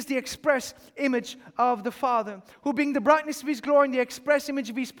 Because he is the express image of the Father, who being the brightness of his glory and the express image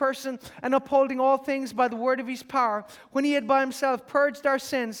of his person, and upholding all things by the word of his power, when he had by himself purged our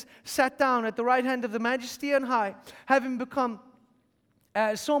sins, sat down at the right hand of the Majesty on high, having become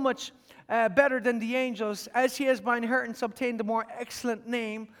so much better than the angels, as he has by inheritance obtained a more excellent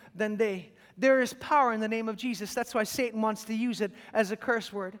name than they. There is power in the name of Jesus. That's why Satan wants to use it as a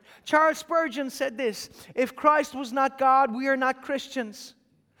curse word. Charles Spurgeon said this: if Christ was not God, we are not Christians.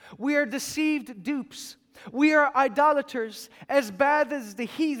 We are deceived dupes. We are idolaters, as bad as the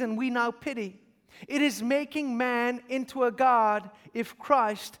heathen we now pity. It is making man into a god if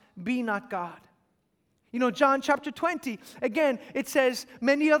Christ be not God. You know, John chapter 20, again, it says,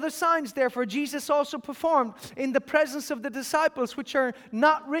 many other signs, therefore, Jesus also performed in the presence of the disciples, which are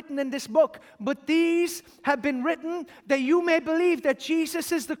not written in this book. But these have been written that you may believe that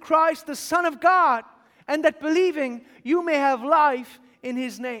Jesus is the Christ, the Son of God, and that believing you may have life in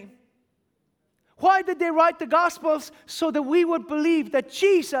his name. Why did they write the Gospels? So that we would believe that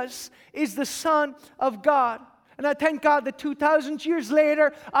Jesus is the Son of God. And I thank God that 2,000 years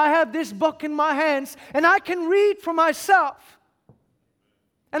later, I have this book in my hands, and I can read for myself.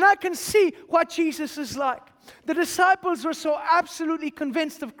 And I can see what Jesus is like. The disciples were so absolutely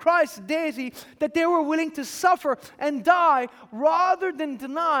convinced of Christ's deity that they were willing to suffer and die rather than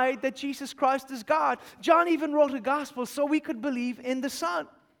deny that Jesus Christ is God. John even wrote a gospel so we could believe in the Son.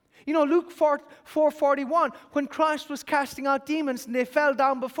 You know, Luke 4:41, when Christ was casting out demons and they fell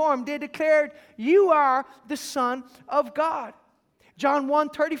down before him, they declared, you are the Son of God. John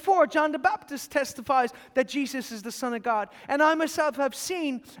 1:34, John the Baptist testifies that Jesus is the Son of God. And I myself have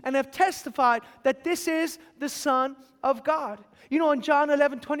seen and have testified that this is the Son of God. You know, in John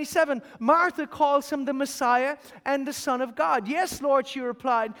 11:27, Martha calls him the Messiah and the Son of God. Yes, Lord, she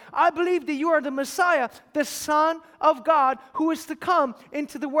replied, I believe that you are the Messiah, the Son of God, who is to come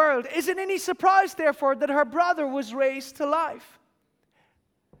into the world. Is it any surprise, therefore, that her brother was raised to life?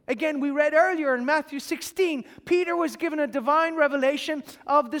 Again, we read earlier in Matthew 16, Peter was given a divine revelation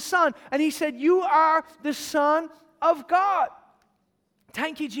of the Son. And he said, you are the Son of God.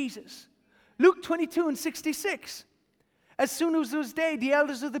 Thank you, Jesus. Luke 22:66. As soon as it was day, the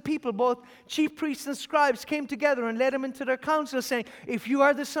elders of the people, both chief priests and scribes, came together and led him into their council, saying, if you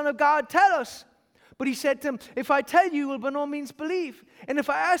are the Son of God, tell us. But he said to them, if I tell you, you will by no means believe. And if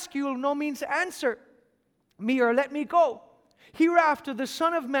I ask you, you will no means answer me or let me go. Hereafter the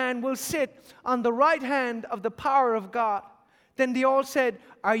Son of Man will sit on the right hand of the power of God. Then they all said,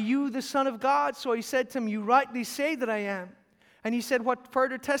 "Are you the Son of God?" So he said to him, "You rightly say that I am." And he said, "What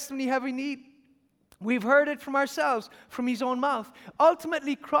further testimony have we need? We've heard it from ourselves, from his own mouth."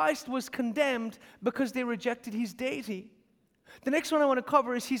 Ultimately, Christ was condemned because they rejected his deity. The next one I want to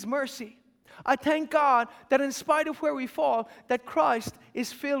cover is his mercy. I thank God that in spite of where we fall, that Christ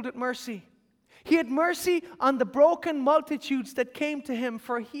is filled with mercy. He had mercy on the broken multitudes that came to him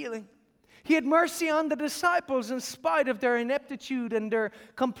for healing. He had mercy on the disciples in spite of their ineptitude and their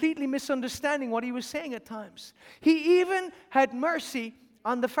completely misunderstanding what he was saying at times. He even had mercy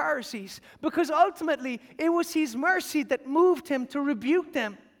on the Pharisees, because ultimately it was his mercy that moved him to rebuke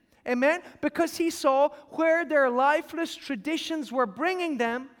them. Amen? Because he saw where their lifeless traditions were bringing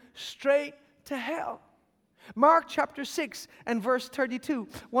them straight to hell. Mark chapter 6 and verse 32,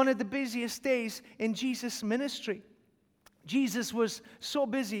 one of the busiest days in Jesus' ministry. Jesus was so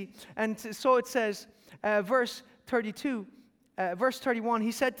busy, and so it says, verse 31,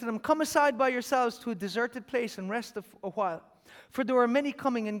 he said to them, "Come aside by yourselves to a deserted place and rest a while." For there were many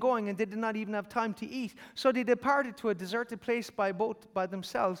coming and going, and they did not even have time to eat. So they departed to a deserted place by boat by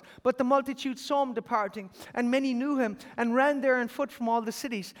themselves. But the multitude saw him departing, and many knew him, and ran there on foot from all the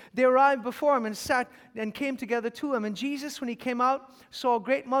cities. They arrived before him and sat and came together to him. And Jesus, when he came out, saw a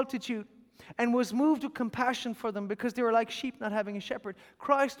great multitude, and was moved with compassion for them, because they were like sheep not having a shepherd.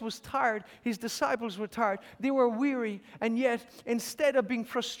 Christ was tired. His disciples were tired. They were weary. And yet, instead of being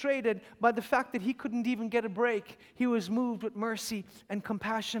frustrated by the fact that he couldn't even get a break, he was moved with mercy and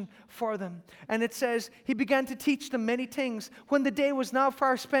compassion for them. And it says, he began to teach them many things. When the day was now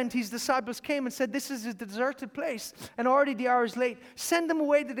far spent, his disciples came and said, "This is a deserted place, and already the hour is late. Send them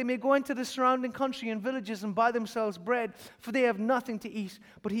away that they may go into the surrounding country and villages and buy themselves bread, for they have nothing to eat."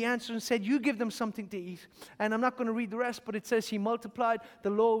 But he answered and said, "You give them something to eat." And I'm not going to read the rest, but it says he multiplied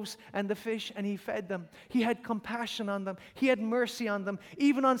the loaves and the fish, and he fed them. He had compassion on them. He had mercy on them,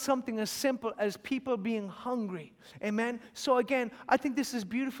 even on something as simple as people being hungry. Amen. So again, I think this is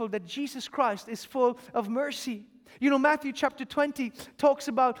beautiful that Jesus Christ is full of mercy. You know, Matthew chapter 20 talks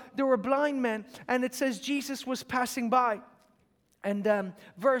about there were blind men, and it says Jesus was passing by. And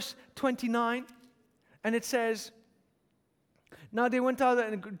verse 29, and it says, "Now they went out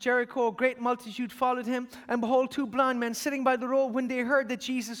of Jericho, a great multitude followed him, and behold, two blind men sitting by the road, when they heard that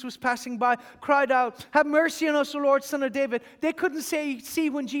Jesus was passing by, cried out, 'Have mercy on us, O Lord, Son of David.'" They couldn't see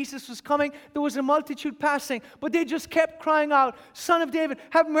when Jesus was coming. There was a multitude passing, but they just kept crying out, "Son of David,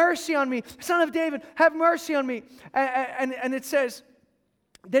 have mercy on me. Son of David, have mercy on me." And it says,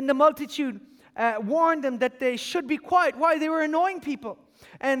 then the multitude warned them that they should be quiet. Why? They were annoying people.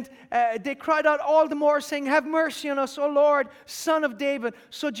 And they cried out all the more, saying, "Have mercy on us, O Lord, Son of David."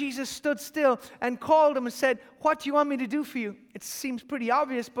 So Jesus stood still and called them and said, "What do you want me to do for you?" It seems pretty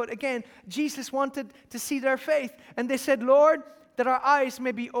obvious, but again, Jesus wanted to see their faith. And they said, "Lord, that our eyes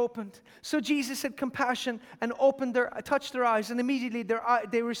may be opened." So Jesus had compassion and touched their eyes, and immediately their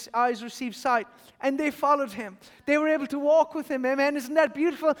eyes received sight, and they followed him. They were able to walk with him. Amen. Isn't that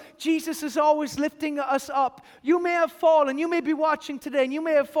beautiful? Jesus is always lifting us up. You may have fallen. You may be watching today, and you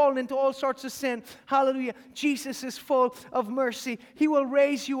may have fallen into all sorts of sin. Hallelujah. Jesus is full of mercy. He will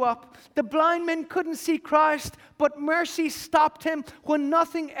raise you up. The blind men couldn't see Christ, but mercy stopped him when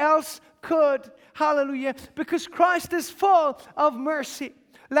nothing else could. Hallelujah. Because Christ is full of mercy.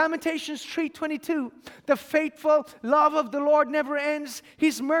 Lamentations 3:22. "The faithful love of the Lord never ends.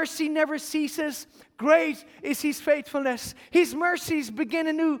 His mercy never ceases. Great is his faithfulness. His mercies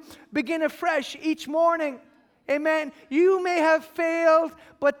begin afresh each morning." Amen. You may have failed,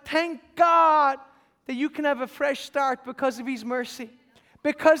 but thank God that you can have a fresh start because of his mercy.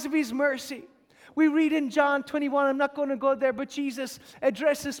 Because of his mercy. We read in John 21, I'm not going to go there, but Jesus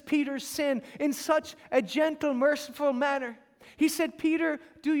addresses Peter's sin in such a gentle, merciful manner. He said, "Peter,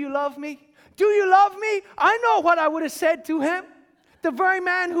 do you love me? Do you love me?" I know what I would have said to him. The very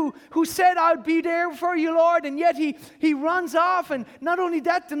man who said, "I'll be there for you, Lord," and yet he runs off, and not only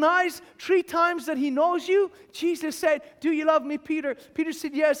that, denies 3 times that he knows you. Jesus said, "Do you love me, Peter?" Peter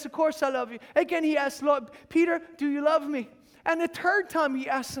said, "Yes, of course I love you." Again, he asked, "Lord, Peter, do you love me?" And the 3rd time he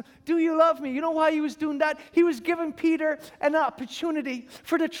asked him, "Do you love me?" You know why he was doing that? He was giving Peter an opportunity.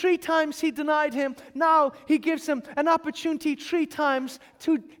 For the 3 times he denied him, now he gives him an opportunity 3 times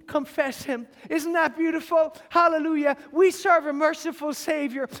to confess him. Isn't that beautiful? Hallelujah. We serve a merciful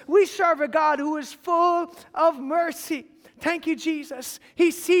Savior. We serve a God who is full of mercy. Thank you, Jesus.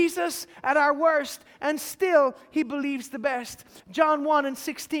 He sees us at our worst, and still he believes the best. John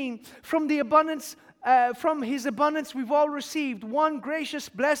 1:16, from his abundance we've all received one gracious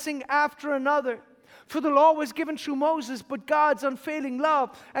blessing after another. For the law was given through Moses, but God's unfailing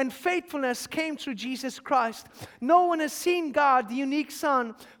love and faithfulness came through Jesus Christ. No one has seen God, the unique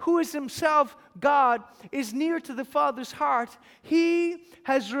Son, who is himself God, is near to the Father's heart. He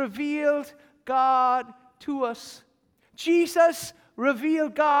has revealed God to us. Jesus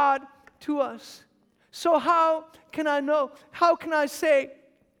revealed God to us. So how can I say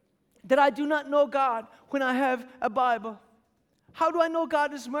that I do not know God when I have a Bible? How do I know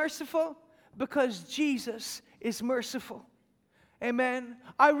God is merciful? Because Jesus is merciful. Amen.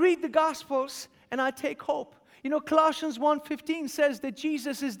 I read the Gospels and I take hope. You know, Colossians 1:15 says that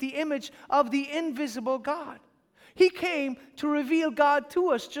Jesus is the image of the invisible God. He came to reveal God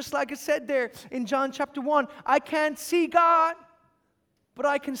to us, just like it said there in John chapter 1. I can't see God, but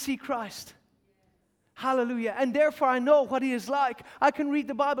I can see Christ. Hallelujah. And therefore I know what He is like. I can read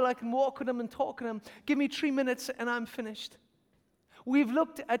the Bible, I can walk with Him and talk with Him. Give me 3 minutes and I'm finished. We've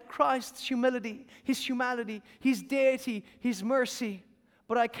looked at Christ's humility, His humanity, His deity, His mercy.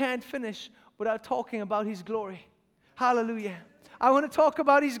 But I can't finish without talking about His glory. Hallelujah. I want to talk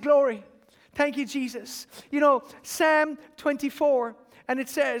about His glory. Thank you, Jesus. You know, Psalm 24, and it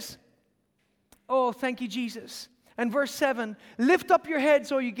says, oh, thank you, Jesus. And verse 7, lift up your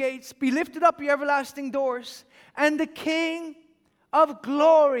heads, O you gates, be lifted up, your everlasting doors, and the King of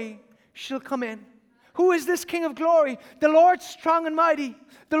glory shall come in. Who is this King of glory? The Lord strong and mighty,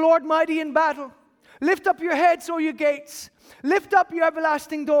 the Lord mighty in battle. Lift up your heads, O you gates. Lift up your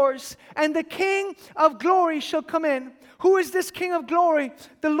everlasting doors, and the King of glory shall come in. Who is this King of glory?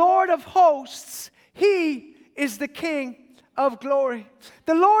 The Lord of hosts. He is the King of glory.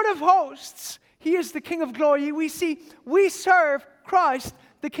 The Lord of hosts. He is the King of glory. We serve Christ,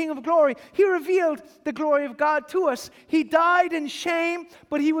 the King of glory. He revealed the glory of God to us. He died in shame,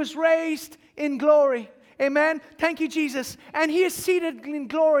 but He was raised in glory. Amen. Thank you, Jesus. And He is seated in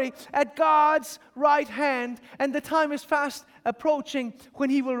glory at God's right hand. And the time is fast approaching when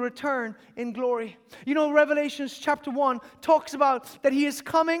He will return in glory. You know, Revelation chapter 1 talks about that He is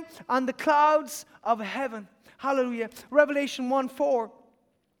coming on the clouds of heaven. Hallelujah. Revelation 1:4.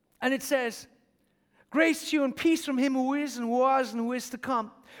 And it says, grace to you and peace from Him who is and who was and who is to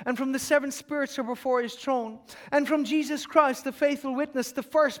come, and from the 7 spirits who are before His throne, and from Jesus Christ, the faithful witness, the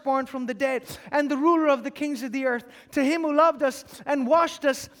firstborn from the dead, and the ruler of the kings of the earth, to Him who loved us and washed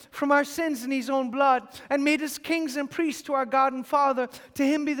us from our sins in His own blood, and made us kings and priests to our God and Father. To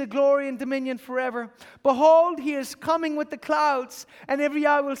Him be the glory and dominion forever. Behold, He is coming with the clouds, and every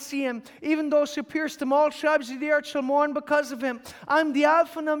eye will see Him, even those who pierced Him. All tribes of the earth shall mourn because of Him. I'm the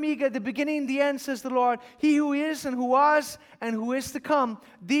Alpha and Omega, the beginning and the end, says the Lord, He who is and who was and who is to come,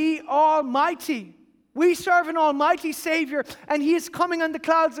 the Almighty. We serve an almighty Savior, and He is coming on the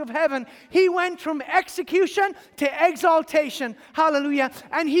clouds of heaven. He went from execution to exaltation. Hallelujah.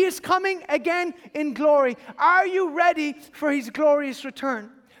 And He is coming again in glory. Are you ready for His glorious return?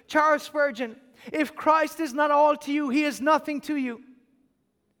 Charles Spurgeon, if Christ is not all to you, He is nothing to you.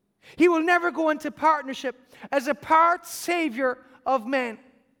 He will never go into partnership as a part Savior of men.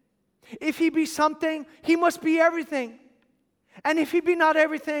 If He be something, He must be everything. And if He be not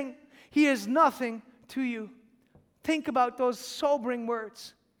everything, He is nothing to you. Think about those sobering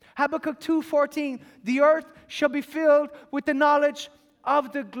words. Habakkuk 2:14, the earth shall be filled with the knowledge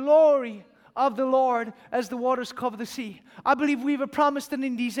of the glory of the Lord as the waters cover the sea. I believe we have a promise that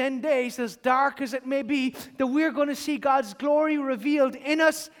in these end days, as dark as it may be, that we're going to see God's glory revealed in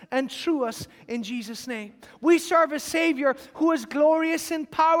us and through us in Jesus' name. We serve a Savior who is glorious in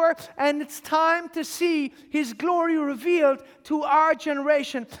power, and it's time to see His glory revealed to our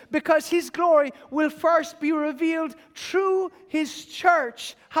generation, because His glory will first be revealed through His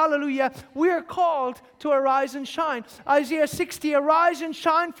church. Hallelujah. We are called to arise and shine. Isaiah 60, arise and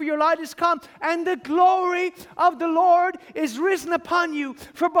shine, for your light is come, and the glory of the Lord is risen upon you.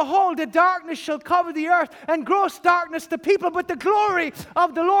 For behold, the darkness shall cover the earth, and gross darkness the people, but the glory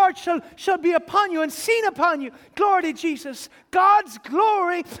of the Lord shall be upon you and seen upon you. Glory to Jesus. God's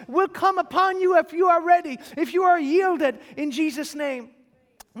glory will come upon you if you are ready, if you are yielded in Jesus' name.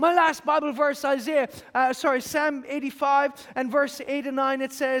 My last Bible verse, Psalm 85 and verse 8 and 9,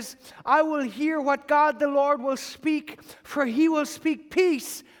 it says, I will hear what God the Lord will speak, for He will speak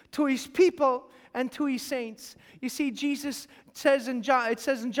peace to His people and to His saints. You see, Jesus says in John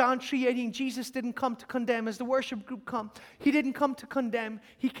 3:18, Jesus didn't come to condemn. As the worship group come, He didn't come to condemn,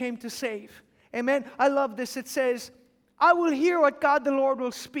 He came to save. Amen. I love this. It says, I will hear what God the Lord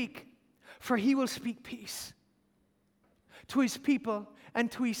will speak, for He will speak peace to His people and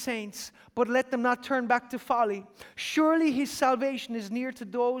to His saints, but let them not turn back to folly. Surely His salvation is near to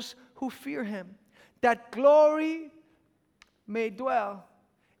those who fear Him, that glory may dwell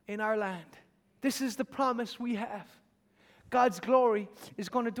in our land. This is the promise we have. God's glory is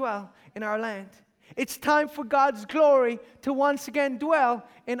going to dwell in our land. It's time for God's glory to once again dwell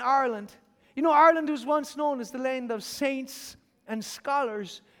in Ireland. You know, Ireland was once known as the land of saints and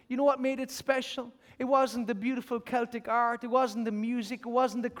scholars. You know what made it special? It wasn't the beautiful Celtic art. It wasn't the music. It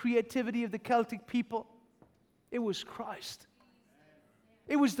wasn't the creativity of the Celtic people. It was Christ.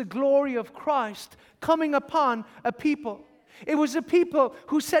 It was the glory of Christ coming upon a people. It was a people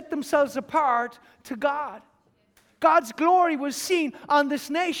who set themselves apart to God. God's glory was seen on this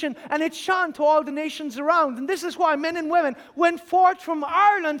nation, and it shone to all the nations around. And this is why men and women went forth from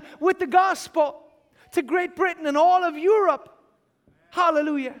Ireland with the gospel to Great Britain and all of Europe.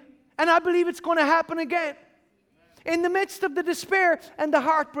 Hallelujah. And I believe it's going to happen again. In the midst of the despair and the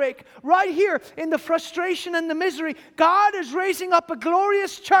heartbreak, right here in the frustration and the misery, God is raising up a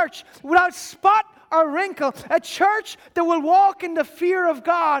glorious church without spot or wrinkle, a church that will walk in the fear of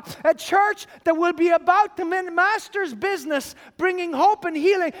God, a church that will be about the Master's business, bringing hope and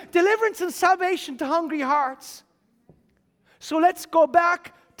healing, deliverance and salvation to hungry hearts. So let's go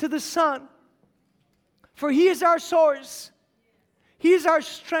back to the Son, for He is our source, He is our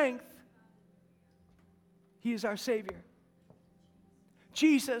strength, He is our Savior.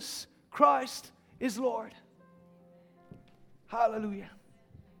 Jesus Christ is Lord. Hallelujah.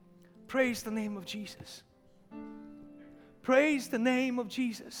 Praise the name of Jesus. Praise the name of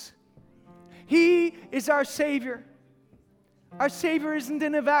Jesus. He is our Savior. Our Savior isn't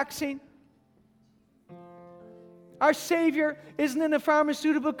in a vaccine. Our Savior isn't in a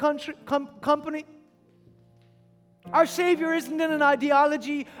pharmaceutical company. Our Savior isn't in an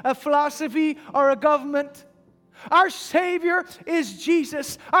ideology, a philosophy, or a government. Our Savior is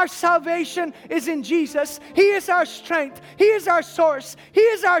Jesus. Our salvation is in Jesus. He is our strength. He is our source. He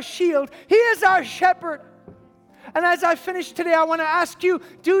is our shield. He is our shepherd. And as I finish today, I want to ask you,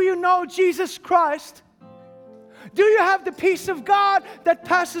 do you know Jesus Christ? Do you have the peace of God that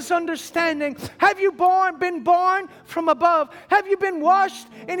passes understanding? Have you been born from above? Have you been washed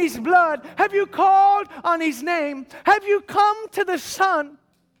in His blood? Have you called on His name? Have you come to the Son?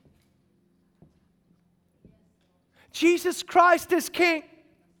 Jesus Christ is King.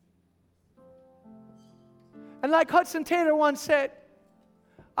 And like Hudson Taylor once said,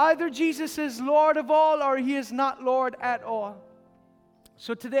 either Jesus is Lord of all or He is not Lord at all.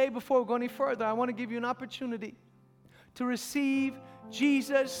 So today, before we go any further, I want to give you an opportunity to receive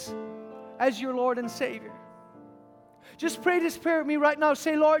Jesus as your Lord and Savior. Just pray this prayer with me right now.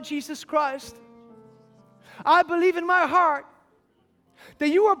 Say, Lord Jesus Christ, I believe in my heart that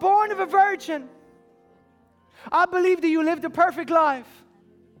you were born of a virgin. I believe that you lived a perfect life.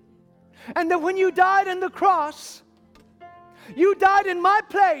 And that when you died on the cross, you died in my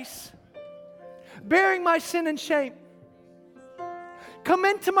place, bearing my sin and shame. Come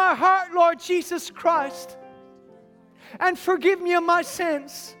into my heart, Lord Jesus Christ, and forgive me of my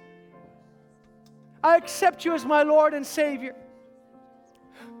sins. I accept you as my Lord and Savior.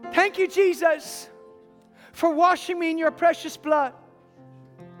 Thank you, Jesus, for washing me in your precious blood.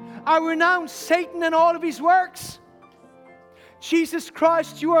 I renounce Satan and all of his works. Jesus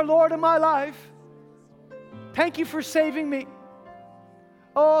Christ, you are Lord of my life. Thank you for saving me.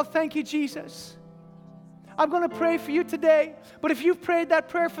 Oh, thank you, Jesus. I'm going to pray for you today. But if you've prayed that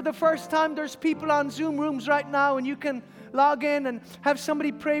prayer for the first time, there's people on Zoom rooms right now, and you can log in and have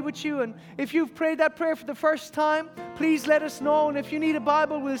somebody pray with you. And if you've prayed that prayer for the first time, please let us know. And if you need a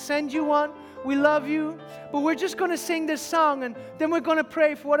Bible, we'll send you one. We love you. But we're just going to sing this song, and then we're going to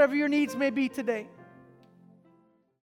pray for whatever your needs may be today.